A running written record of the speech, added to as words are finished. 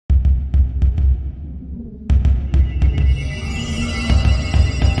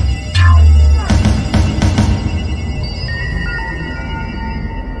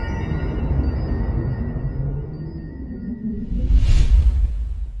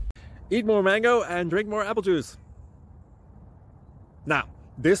Eat more mango and drink more apple juice. Now,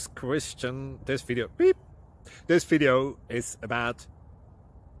 this video is about...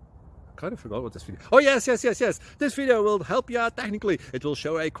 I kind of forgot what this video... Oh, yes. This video will help you out technically. It will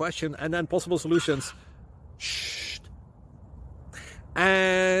show a question and then possible solutions. Shh.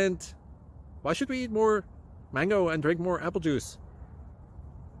 And why should we eat more mango and drink more apple juice?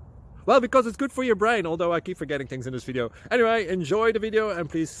 Well, because it's good for your brain, although I keep forgetting things in this video. Anyway, enjoy the video and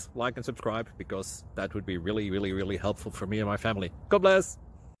please like and subscribe, because that would be really helpful for me and my family. God bless!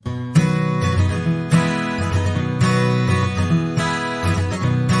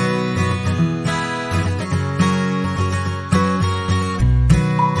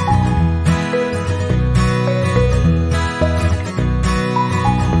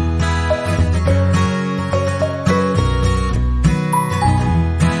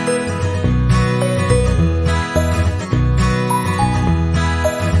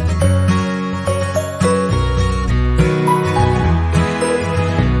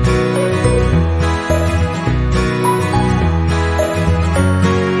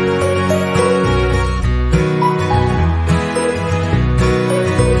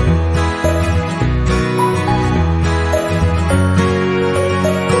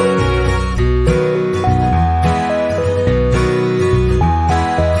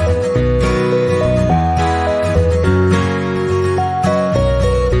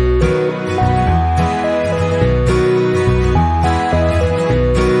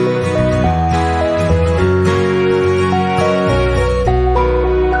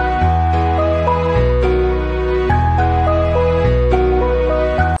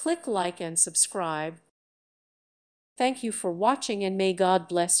 Click like and subscribe. Thank you for watching and may God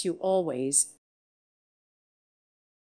bless you always.